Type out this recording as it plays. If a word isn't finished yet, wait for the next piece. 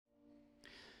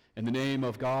In the name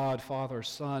of God, Father,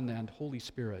 Son, and Holy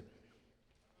Spirit.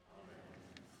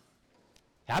 Amen.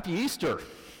 Happy Easter.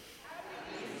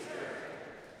 Happy Easter.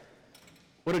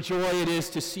 What a joy it is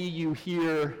to see you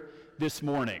here this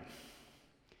morning.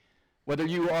 Whether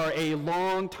you are a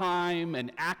long-time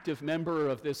and active member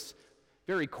of this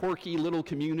very quirky little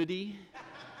community,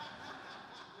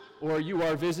 or you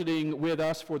are visiting with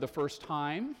us for the first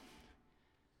time,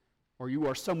 or you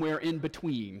are somewhere in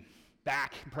between,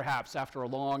 back perhaps after a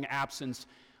long absence,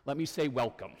 let me say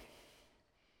welcome.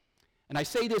 And I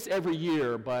say this every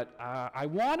year, but I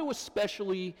want to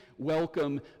especially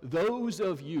welcome those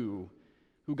of you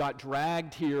who got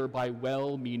dragged here by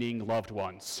well-meaning loved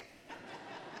ones.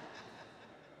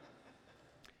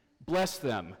 Bless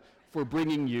them for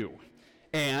bringing you,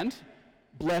 and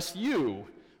bless you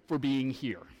for being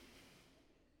here.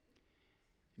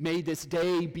 May this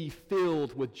day be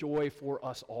filled with joy for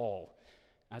us all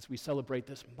as we celebrate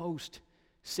this most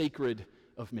sacred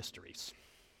of mysteries.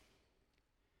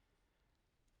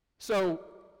 So,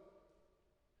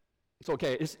 it's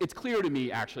okay. It's clear to me,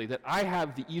 actually, that I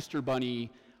have the Easter Bunny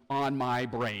on my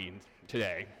brain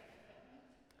today.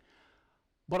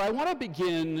 But I want to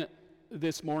begin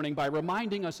this morning by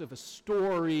reminding us of a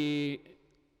story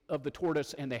of the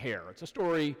tortoise and the hare. It's a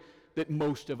story that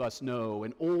most of us know,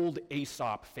 an old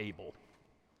Aesop fable,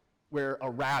 where a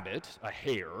rabbit, a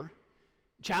hare,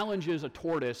 challenges a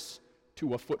tortoise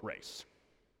to a foot race.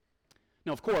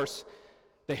 Now, of course,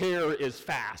 the hare is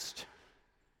fast,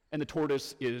 and the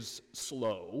tortoise is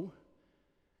slow.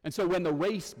 And so when the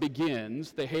race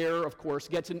begins, the hare, of course,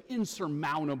 gets an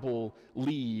insurmountable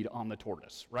lead on the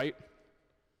tortoise, right?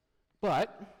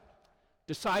 But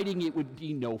deciding it would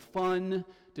be no fun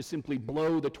to simply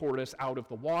blow the tortoise out of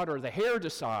the water, the hare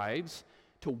decides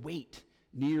to wait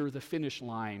near the finish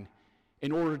line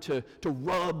in order to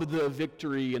rub the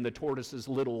victory in the tortoise's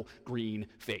little green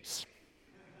face.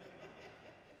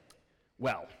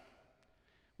 Well,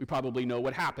 we probably know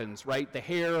what happens, right? The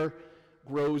hare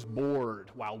grows bored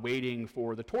while waiting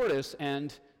for the tortoise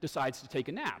and decides to take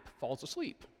a nap, falls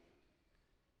asleep.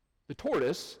 The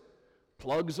tortoise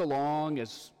plugs along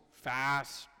as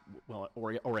fast,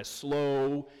 or as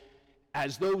slow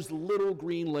as those little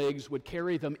green legs would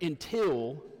carry them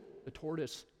until the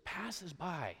tortoise passes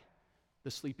by the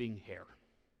sleeping hare.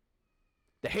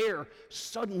 The hare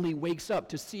suddenly wakes up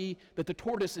to see that the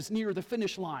tortoise is near the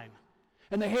finish line.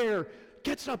 And the hare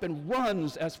gets up and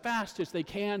runs as fast as they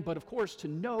can, but of course to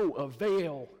no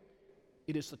avail.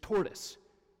 It is the tortoise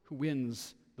who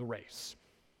wins the race.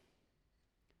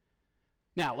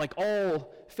 Now, like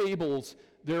all fables,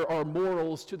 there are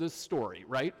morals to this story,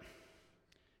 right?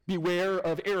 Beware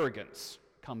of arrogance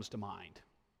comes to mind.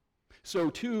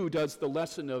 So too does the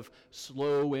lesson of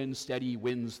slow and steady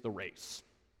wins the race.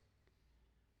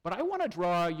 But I want to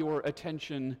draw your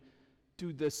attention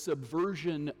to the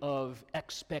subversion of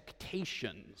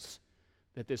expectations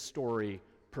that this story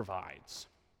provides.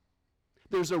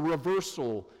 There's a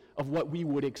reversal of what we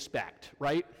would expect,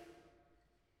 right?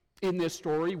 In this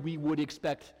story, we would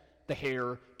expect the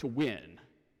hare to win,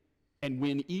 and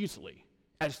win easily,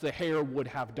 as the hare would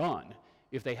have done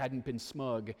if they hadn't been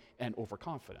smug and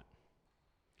overconfident.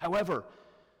 However,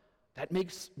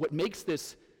 what makes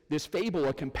this fable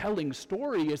a compelling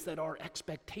story is that our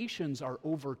expectations are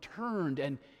overturned,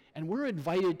 and we're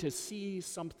invited to see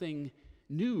something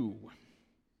new.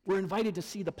 We're invited to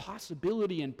see the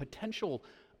possibility and potential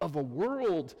of a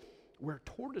world where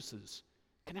tortoises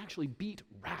can actually beat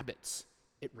rabbits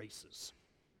at races.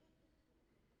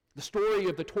 The story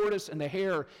of the tortoise and the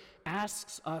hare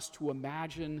asks us to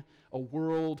imagine a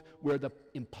world where the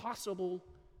impossible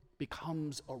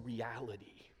becomes a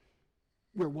reality,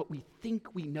 where what we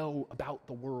think we know about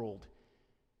the world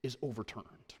is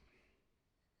overturned.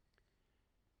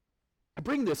 I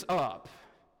bring this up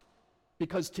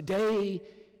because today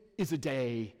is a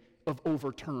day of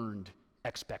overturned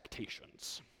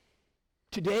expectations.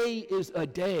 Today is a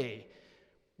day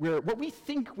where what we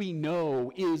think we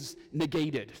know is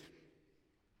negated.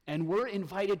 And we're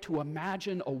invited to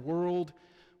imagine a world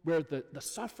where the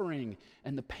suffering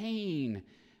and the pain,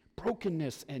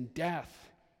 brokenness and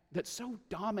death that so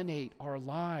dominate our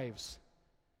lives,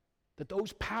 that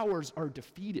those powers are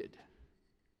defeated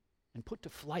and put to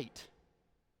flight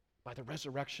by the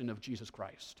resurrection of Jesus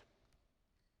Christ.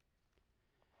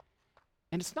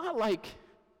 And it's not like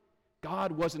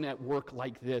God wasn't at work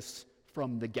like this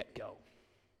from the get-go.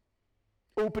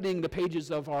 Opening the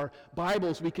pages of our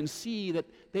Bibles, we can see that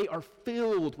they are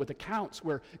filled with accounts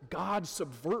where God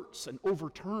subverts and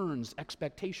overturns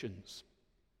expectations.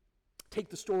 Take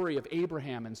the story of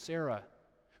Abraham and Sarah,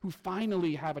 who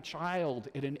finally have a child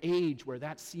at an age where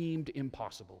that seemed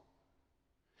impossible.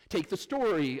 Take the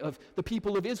story of the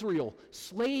people of Israel,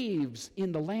 slaves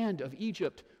in the land of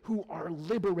Egypt, who are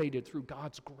liberated through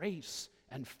God's grace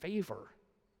and favor.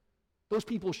 Those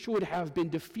people should have been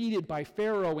defeated by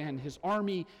Pharaoh and his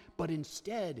army, but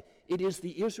instead it is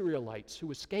the Israelites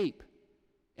who escape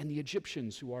and the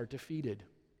Egyptians who are defeated.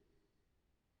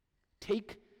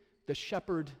 Take the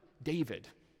shepherd David,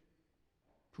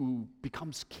 who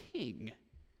becomes king,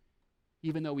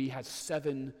 even though he has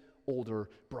 7 older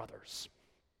brothers.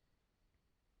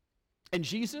 And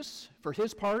Jesus, for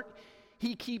his part,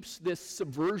 he keeps this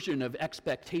subversion of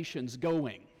expectations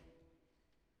going.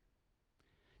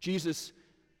 Jesus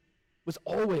was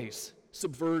always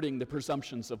subverting the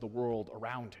presumptions of the world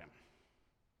around him.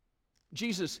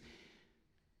 Jesus,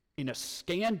 in a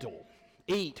scandal,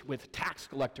 ate with tax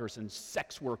collectors and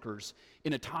sex workers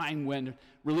in a time when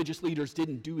religious leaders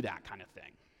didn't do that kind of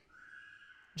thing.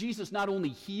 Jesus not only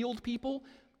healed people,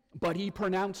 but he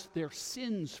pronounced their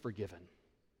sins forgiven,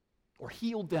 or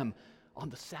healed them on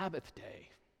the Sabbath day.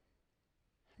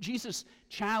 Jesus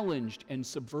challenged and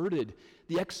subverted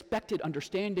the expected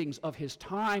understandings of his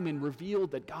time and revealed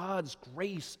that God's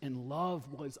grace and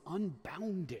love was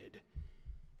unbounded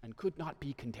and could not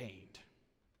be contained.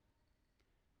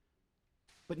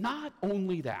 But not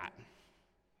only that,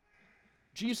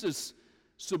 Jesus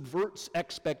subverts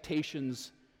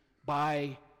expectations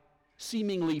by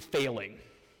seemingly failing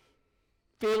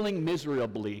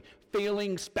miserably,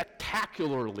 failing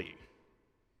spectacularly.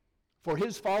 For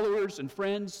his followers and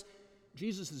friends,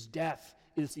 Jesus' death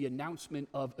is the announcement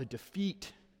of a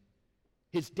defeat.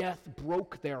 His death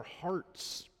broke their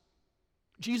hearts.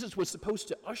 Jesus was supposed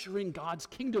to usher in God's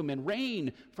kingdom and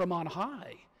reign from on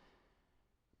high.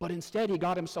 But instead, he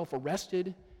got himself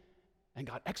arrested and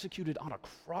got executed on a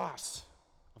cross,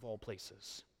 of all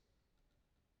places.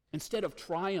 Instead of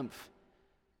triumph,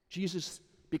 Jesus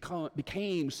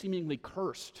became seemingly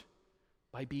cursed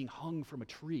by being hung from a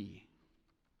tree.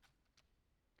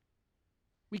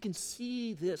 We can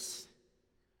see this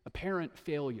apparent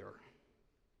failure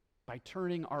by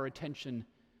turning our attention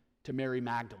to Mary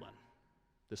Magdalene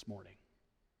this morning.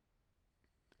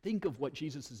 Think of what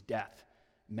Jesus' death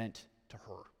meant to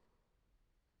her.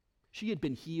 She had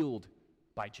been healed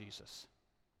by Jesus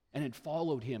and had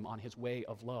followed him on his way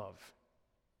of love.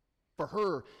 For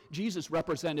her, Jesus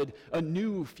represented a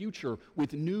new future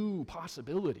with new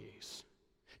possibilities.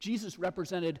 Jesus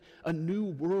represented a new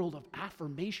world of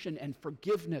affirmation and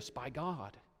forgiveness by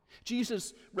God.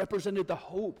 Jesus represented the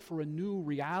hope for a new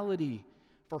reality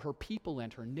for her people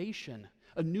and her nation,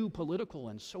 a new political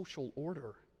and social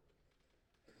order.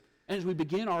 And as we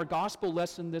begin our gospel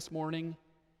lesson this morning,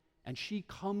 and she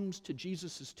comes to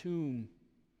Jesus' tomb,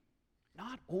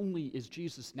 not only is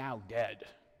Jesus now dead,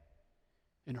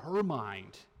 in her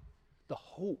mind, the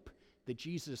hope that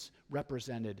Jesus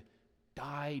represented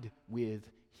died with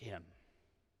him.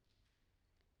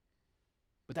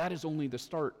 But that is only the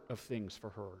start of things for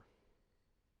her.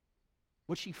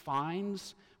 What she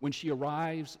finds when she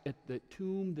arrives at the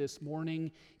tomb this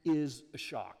morning is a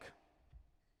shock.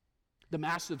 The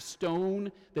massive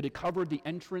stone that had covered the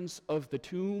entrance of the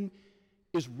tomb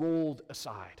is rolled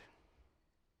aside.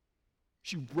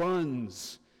 She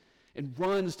runs and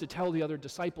runs to tell the other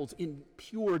disciples in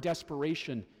pure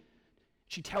desperation.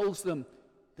 She tells them,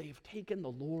 "They have taken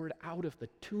the Lord out of the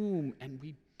tomb, and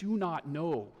we do not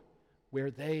know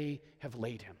where they have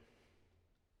laid him."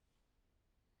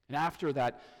 And after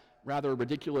that rather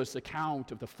ridiculous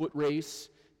account of the foot race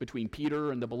between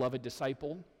Peter and the beloved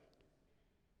disciple,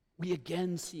 we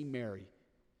again see Mary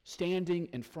standing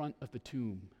in front of the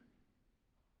tomb,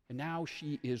 and now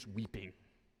she is weeping.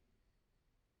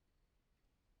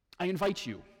 I invite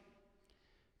you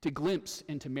to glimpse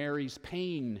into Mary's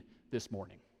pain this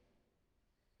morning.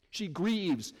 She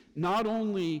grieves not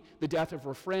only the death of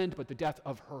her friend, but the death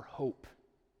of her hope.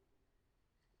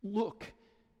 Look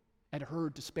at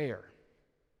her despair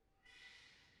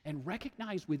and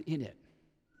recognize within it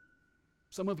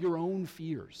some of your own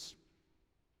fears,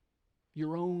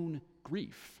 your own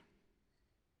grief,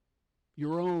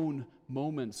 your own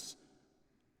moments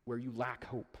where you lack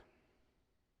hope.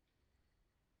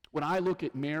 When I look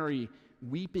at Mary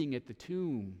weeping at the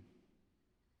tomb,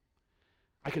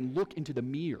 I can look into the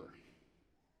mirror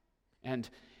and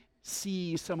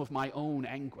see some of my own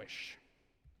anguish.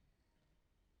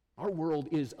 Our world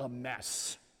is a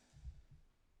mess.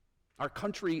 Our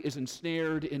country is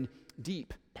ensnared in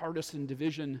deep partisan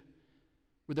division,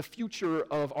 where the future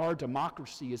of our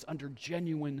democracy is under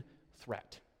genuine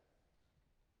threat.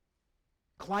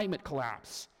 Climate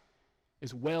collapse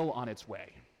is well on its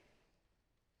way.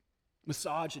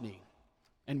 Misogyny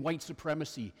and white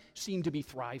supremacy seem to be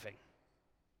thriving.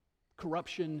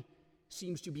 Corruption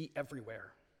seems to be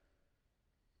everywhere.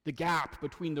 The gap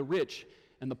between the rich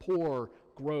and the poor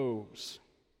grows.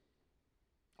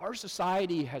 Our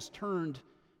society has turned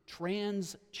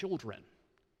trans children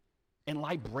and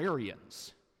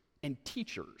librarians and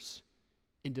teachers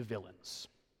into villains.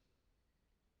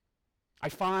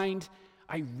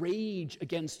 I rage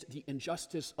against the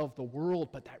injustice of the world,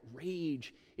 but that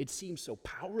rage, it seems so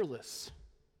powerless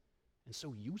and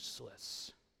so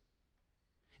useless.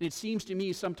 And it seems to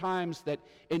me sometimes that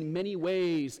in many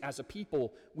ways, as a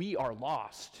people, we are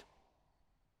lost.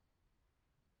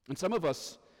 And some of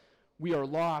us, we are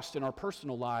lost in our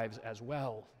personal lives as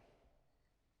well.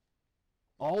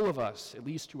 All of us, at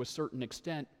least to a certain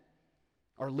extent,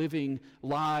 are living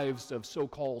lives of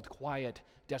so-called quiet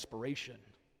desperation.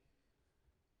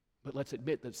 But let's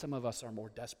admit that some of us are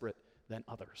more desperate than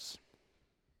others.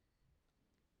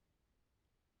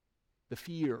 The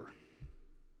fear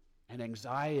and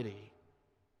anxiety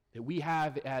that we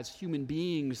have as human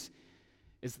beings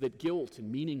is that guilt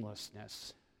and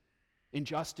meaninglessness,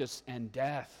 injustice and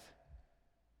death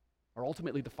are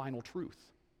ultimately the final truth,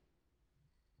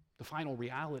 the final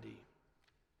reality.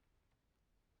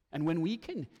 And when we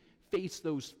can face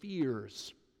those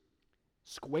fears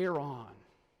square on,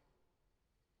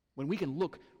 when we can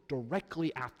look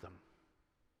directly at them,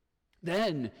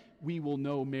 then we will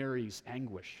know Mary's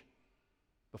anguish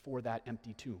before that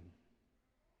empty tomb.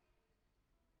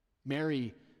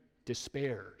 Mary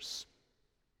despairs.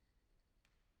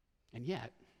 And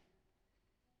yet,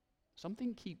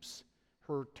 something keeps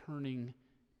her turning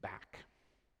back.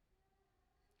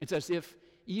 It's as if,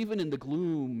 even in the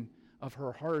gloom of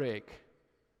her heartache,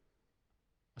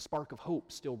 a spark of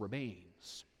hope still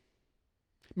remains.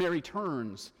 Mary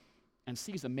turns and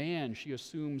sees a man she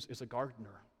assumes is a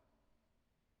gardener.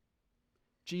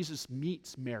 Jesus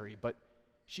meets Mary, but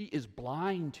she is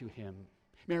blind to him.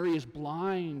 Mary is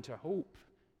blind to hope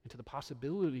and to the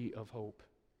possibility of hope.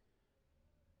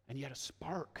 And yet a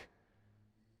spark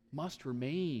must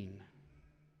remain,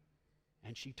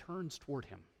 and she turns toward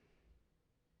him.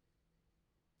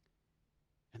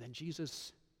 And then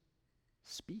Jesus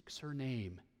speaks her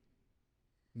name,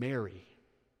 Mary.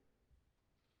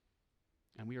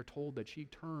 And we are told that she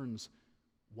turns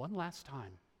one last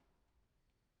time.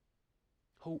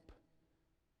 Hope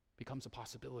becomes a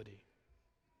possibility.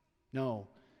 No,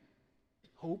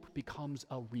 hope becomes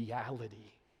a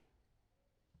reality.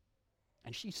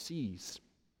 And she sees.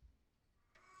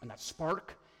 And that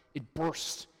spark, it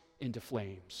bursts into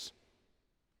flames.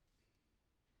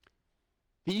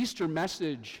 The Easter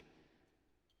message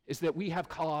is that we have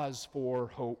cause for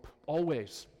hope,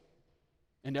 always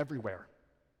and everywhere.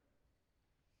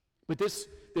 But this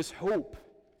hope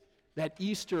that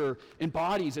Easter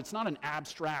embodies, it's not an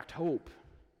abstract hope.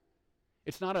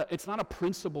 It's not a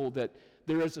principle that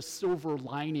there is a silver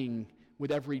lining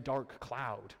with every dark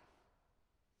cloud.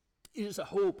 It is a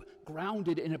hope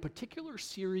grounded in a particular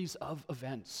series of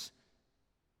events.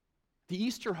 The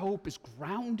Easter hope is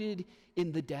grounded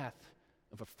in the death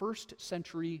of a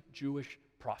first-century Jewish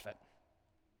prophet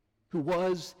who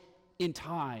was, in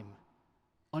time,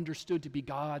 understood to be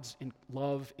God's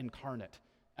love incarnate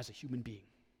as a human being.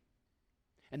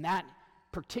 And that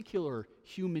particular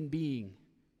human being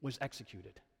was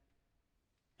executed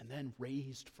and then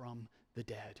raised from the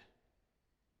dead.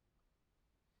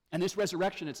 And this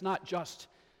resurrection, it's not just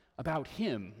about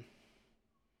him.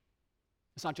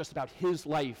 It's not just about his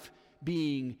life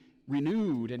being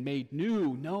renewed and made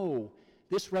new. No,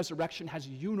 this resurrection has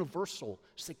universal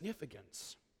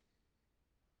significance.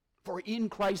 For in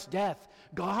Christ's death,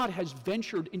 God has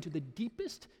ventured into the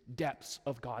deepest depths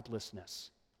of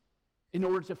godlessness in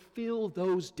order to fill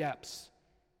those depths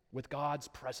with God's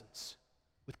presence,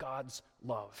 with God's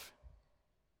love.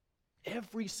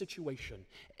 Every situation,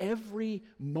 every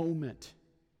moment,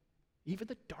 even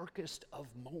the darkest of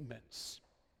moments,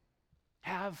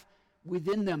 have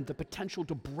within them the potential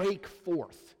to break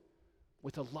forth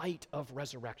with the light of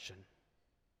resurrection.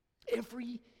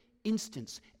 Every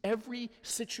instance, every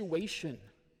situation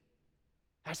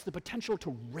has the potential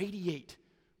to radiate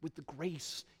with the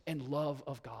grace and love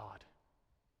of God.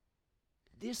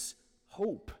 This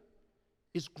hope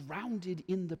is grounded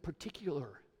in the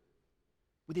particular,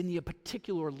 within the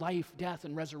particular life, death,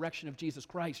 and resurrection of Jesus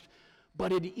Christ,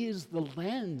 but it is the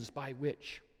lens by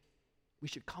which we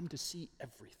should come to see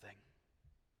everything.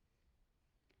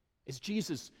 As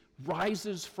Jesus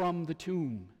rises from the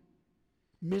tomb,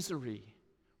 misery,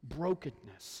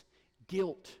 brokenness,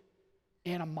 guilt,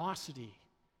 animosity,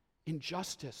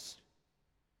 injustice,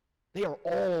 they are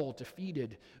all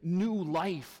defeated. New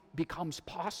life becomes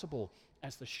possible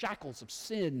as the shackles of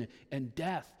sin and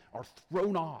death are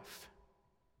thrown off.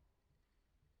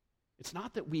 It's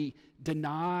not that we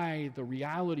deny the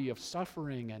reality of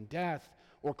suffering and death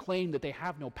or claim that they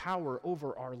have no power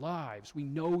over our lives. We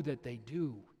know that they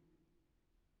do.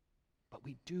 But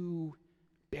we do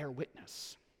bear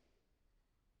witness.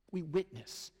 We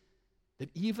witness that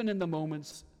even in the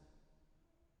moments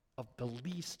of the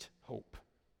least hope,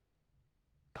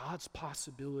 God's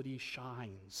possibility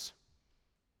shines,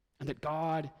 and that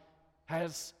God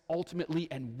has ultimately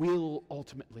and will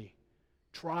ultimately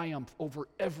triumph over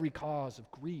every cause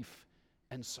of grief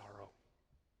and sorrow.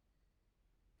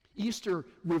 Easter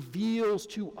reveals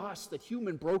to us that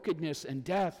human brokenness and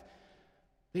death,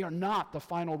 they are not the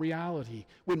final reality.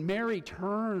 When Mary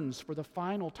turns for the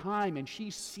final time and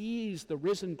she sees the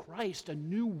risen Christ, a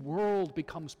new world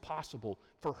becomes possible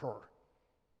for her.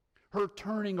 Her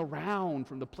turning around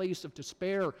from the place of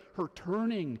despair, her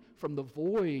turning from the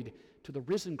void to the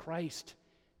risen Christ,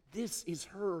 this is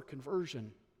her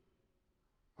conversion,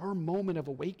 her moment of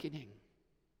awakening,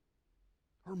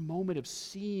 her moment of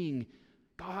seeing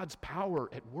God's power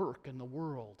at work in the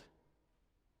world.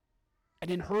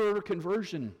 And in her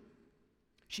conversion,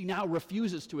 she now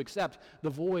refuses to accept the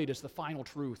void as the final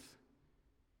truth.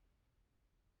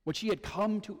 What she had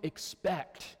come to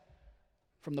expect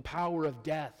from the power of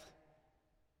death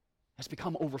has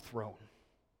become overthrown,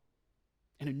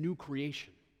 and a new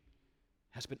creation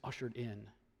has been ushered in.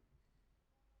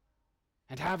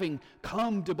 And having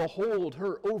come to behold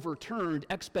her overturned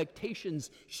expectations,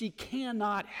 she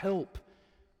cannot help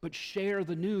but share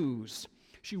the news.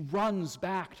 She runs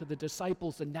back to the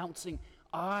disciples announcing,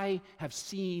 "I have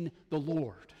seen the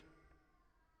Lord."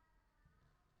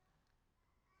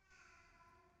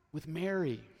 With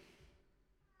Mary,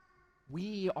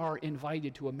 we are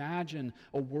invited to imagine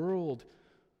a world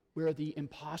where the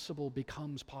impossible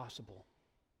becomes possible,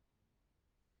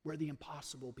 where the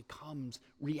impossible becomes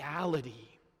reality.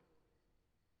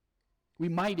 We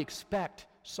might expect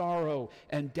sorrow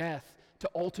and death to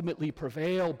ultimately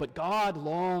prevail, but God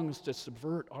longs to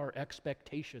subvert our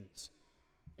expectations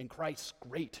in Christ's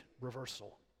great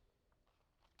reversal.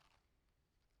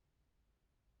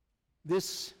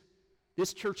 This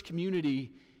church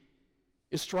community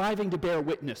is striving to bear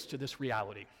witness to this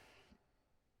reality.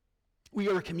 We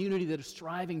are a community that is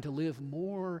striving to live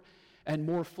more and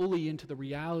more fully into the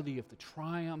reality of the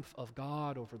triumph of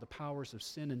God over the powers of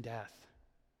sin and death.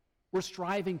 We're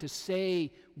striving to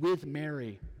say with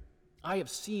Mary, "I have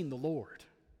seen the Lord."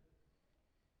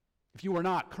 If you are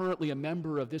not currently a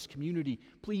member of this community,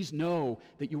 please know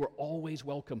that you are always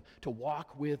welcome to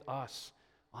walk with us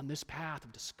on this path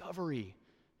of discovery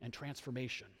and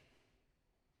transformation.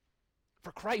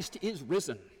 For Christ is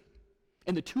risen,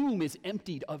 and the tomb is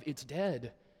emptied of its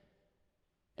dead.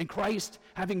 And Christ,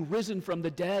 having risen from the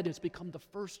dead, has become the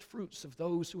first fruits of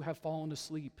those who have fallen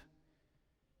asleep.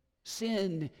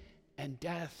 Sin and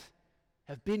death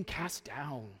have been cast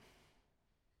down.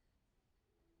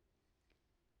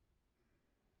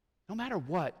 No matter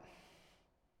what,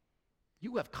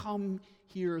 you have come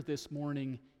here this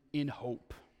morning in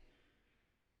hope.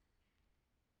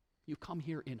 You've come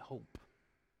here in hope.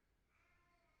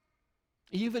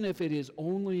 Even if it is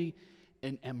only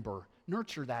an ember,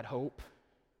 nurture that hope.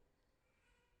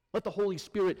 Let the Holy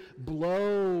Spirit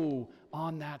blow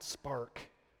on that spark.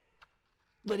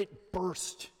 Let it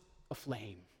burst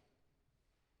aflame.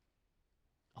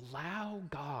 Allow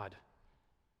God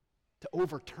to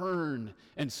overturn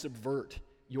and subvert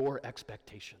your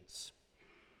expectations.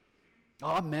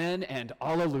 Amen and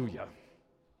alleluia.